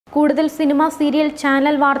കൂടുതൽ cinema, serial,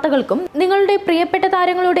 channel വാർത്തകൾക്കും നിങ്ങളുടെ പ്രിയപ്പെട്ട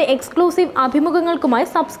താരങ്ങളുടെ എക്സ്ക്ലൂസീവ് അഭിമുഖങ്ങൾക്കുമായി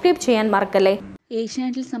സബ്സ്ക്രൈബ് ചെയ്യാൻ മറക്കല്ലേ.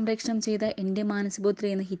 ഏഷ്യാനെറ്റിൽ സംപ്രേഷണം ചെയ്ത എന്റെ മാനസപുത്രി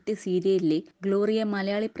എന്ന ഹിറ്റ് സീരിയലിലെ ഗ്ലോറിയ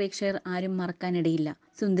മലയാളി പ്രേക്ഷകർ ആരും മറക്കാനിടയില്ല.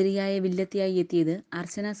 സുന്ദരിയായ വില്ലത്തിയായി എത്തിയത്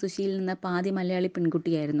അർച്ചന സുശീലൻ എന്ന പാതി മലയാളി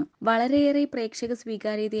പെൺകുട്ടിയായിരുന്നു. വളരെയേറെ പ്രേക്ഷക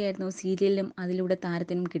സ്വീകാര്യതയായിരുന്നു സീരിയലിലും അതിലൂടെ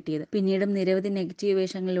താരത്തിനും കിട്ടിയത്. പിന്നീടും നിരവധി നെഗറ്റീവ്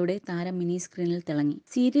വേഷങ്ങളിലൂടെ താരം മിനി സ്ക്രീനിൽ തിളങ്ങി.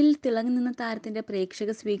 സീരിയലിൽ തിളങ്ങി നിന്ന താരത്തിന്റെ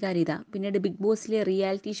പ്രേക്ഷക സ്വീകാര്യത പിന്നീട് ബിഗ് ബോസിലെ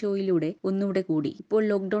റിയാലിറ്റി ഷോയിലൂടെ ഒന്നുകൂടെ കൂടി. ഇപ്പോൾ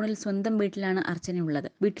ലോക്ക്ഡൌണിൽ സ്വന്തം വീട്ടിലാണ് അർച്ചനയുള്ളത്.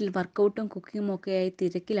 വീട്ടിൽ വർക്കൗട്ടും കുക്കിങ്ങും ഒക്കെയായി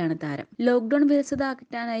തിരക്കിലാണ് താരം. ലോക്ക്ഡൌൺ വിരസത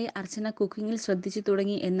അകറ്റാനായി അർച്ചന കുക്കിങ്ങിൽ ശ്രദ്ധിച്ചു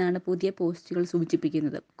തുടങ്ങി എന്നാണ് പുതിയ പോസ്റ്റുകൾ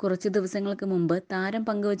സൂചിപ്പിക്കുന്നത്. കുറച്ചു ദിവസങ്ങൾക്ക് മുമ്പ് താരം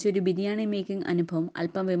പങ്കുവച്ച ഒരു ബിരിയാണി മേക്കിംഗ് അനുഭവം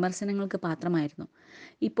അല്പം വിമർശനങ്ങൾക്ക് പാത്രമായിരുന്നു.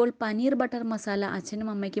 ഇപ്പോൾ പനീർ ബട്ടർ മസാല അച്ഛനും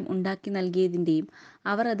അമ്മയ്ക്കും ഉണ്ടാക്കി നൽകിയതിന്റെയും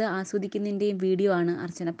അവർ അത് ആസ്വദിക്കുന്നതിന്റെയും വീഡിയോ ആണ്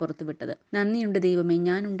അർച്ചന പുറത്തുവിട്ടത്. നന്ദിയുണ്ട് ദൈവമേ,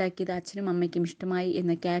 ഞാൻ ഉണ്ടാക്കിയത് അച്ഛനും അമ്മയ്ക്കും ഇഷ്ടമായി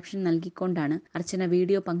എന്ന ക്യാപ്ഷൻ നൽകിക്കൊണ്ടാണ് അർച്ചന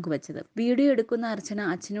വീഡിയോ പങ്കുവച്ചത്. വീഡിയോ എടുക്കുന്ന അർച്ചന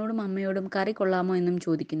അച്ഛനോടും അമ്മയോടും കറി കൊള്ളാമോ എന്നും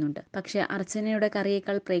ചോദിക്കുന്നുണ്ട്. പക്ഷേ അർച്ചനയുടെ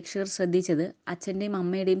കറിയേക്കാൾ പ്രേക്ഷകർ ശ്രദ്ധിച്ചത് അച്ഛന്റെയും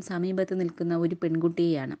അമ്മയുടെയും സമീപത്ത് നിൽക്കുന്ന ഒരു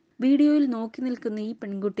പെൺകുട്ടിയെയാണ്. വീഡിയോയിൽ നോക്കി നിൽക്കുന്ന ഈ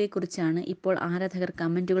പെൺകുട്ടിയെക്കുറിച്ചാണ് ഇപ്പോൾ ആരാധകർ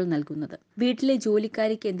കമന്റുകൾ നൽകുന്നത്. വീട്ടിലെ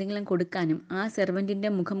ജോലിക്കാരിക്ക് എന്തെങ്കിലും കൊടുക്കാനും ആ സെർവന്റിന്റെ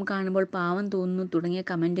മുഖം കാണുമ്പോൾ പാവം തോന്നുന്നു തുടങ്ങിയ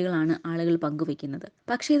കമന്റുകളാണ് ആളുകൾ പങ്കുവയ്ക്കുന്നത്.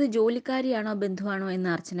 പക്ഷേ ഇത് ജോലിക്കാരിയാണോ ബന്ധുവാണോ എന്ന്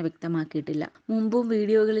അർച്ചന വ്യക്തമാക്കിയിട്ടില്ല. മുമ്പും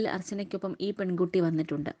വീഡിയോകളിൽ അർച്ചനയ്ക്കൊപ്പം ഈ പെൺകുട്ടി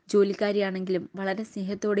വന്നിട്ടുണ്ട്. ജോലിക്കാരിയാണെങ്കിലും വളരെ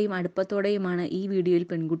സ്നേഹത്തോടെയും അടുപ്പത്തോടെയുമാണ് ഈ വീഡിയോയിൽ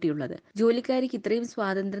പെൺകുട്ടിയുള്ളത്. ജോലിക്കാരിക്ക് ഇത്രയും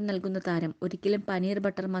സ്വാതന്ത്ര്യം നൽകുന്ന താരം ഒരിക്കലും പനീർ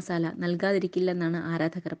ബട്ടർ മസാല നൽകാതിരിക്കില്ലെന്നാണ്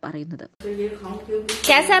ആരാധകർ പറയുന്നത്.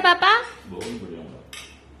 कैसा है पापा?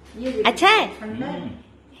 अच्छा है?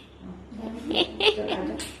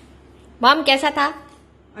 मॉम कैसा था?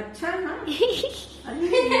 अच्छा है।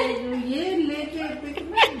 ये लेके